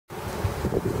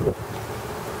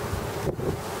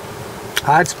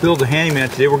Hi, it's Bill the Handyman.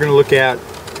 Today we're going to look at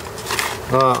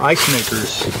ice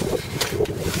makers.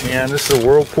 And this is a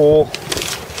Whirlpool.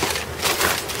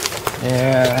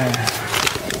 And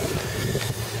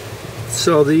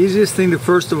so the easiest thing to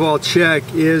first of all check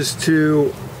is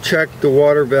to check the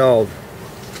water valve.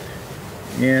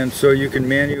 And so you can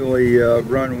manually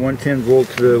run 110 volt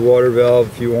to the water valve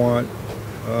if you want,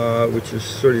 which is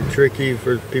sort of tricky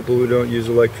for people who don't use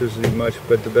electricity much,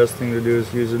 but the best thing to do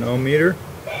is use an ohm meter.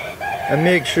 And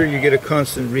make sure you get a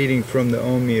constant reading from the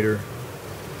ohm meter.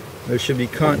 There should be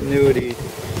continuity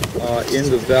in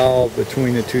the valve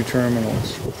between the two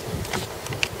terminals.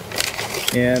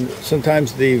 And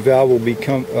sometimes the valve will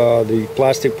become, the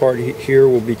plastic part here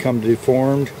will become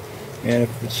deformed. And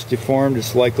if it's deformed,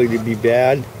 it's likely to be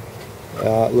bad.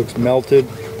 It looks melted.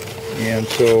 And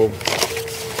so,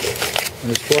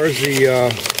 and as far as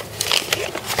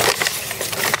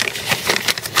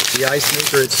the ice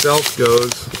maker itself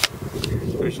goes,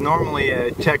 there's normally a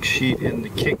tech sheet in the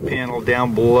kick panel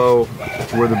down below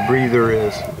where the breather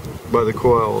is by the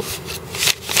coils.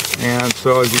 And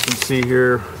so as you can see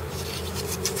here,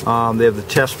 they have the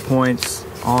test points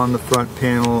on the front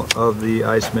panel of the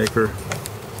ice maker.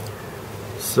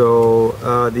 So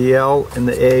the L and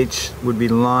the H would be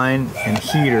line and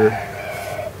heater,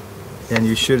 and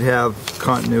you should have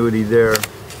continuity there.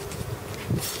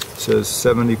 It says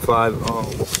 75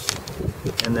 ohms.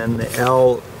 And then the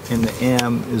L and the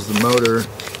M is the motor.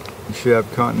 You should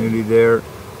have continuity there,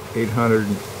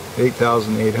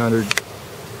 8,800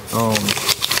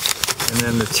 ohms. And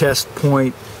then the test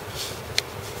point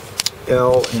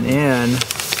L and N,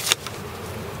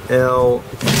 L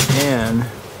and N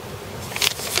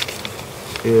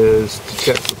is to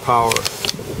check the power,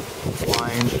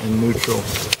 line and neutral.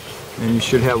 And you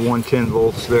should have 110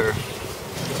 volts there.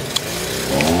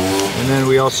 And then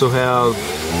we also have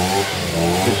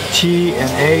the T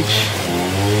and H.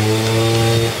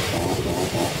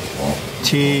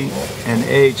 T and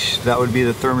H, that would be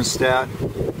the thermostat.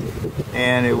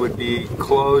 And it would be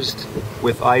closed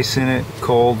with ice in it,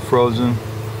 cold, frozen.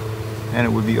 And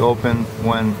it would be open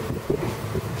when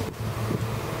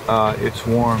it's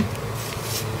warm.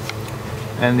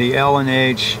 And the L and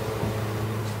H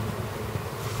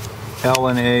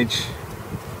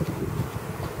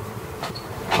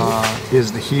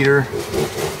is the heater.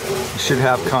 You should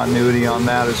have continuity on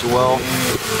that as well.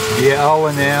 The L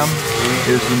and M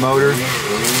is the motor.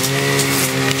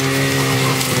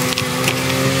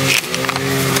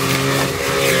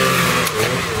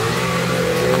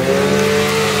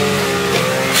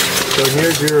 So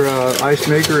here's your ice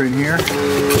maker in here.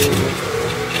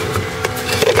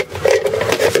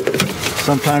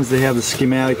 Sometimes they have the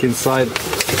schematic inside.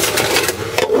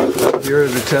 Here are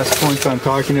the test points I'm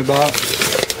talking about.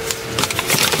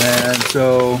 And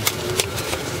so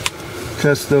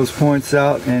test those points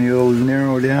out and you'll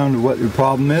narrow down to what your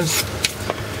problem is.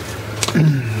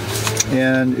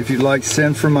 And if you'd like,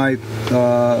 send for my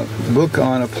book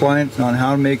on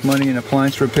how to make money in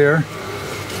appliance repair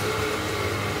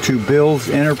to Bill's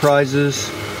Enterprises,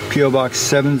 P.O. Box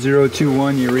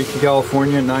 7021, Eureka,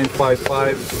 California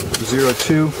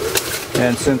 95502,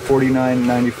 and send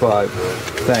 $49.95.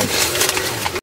 Thanks.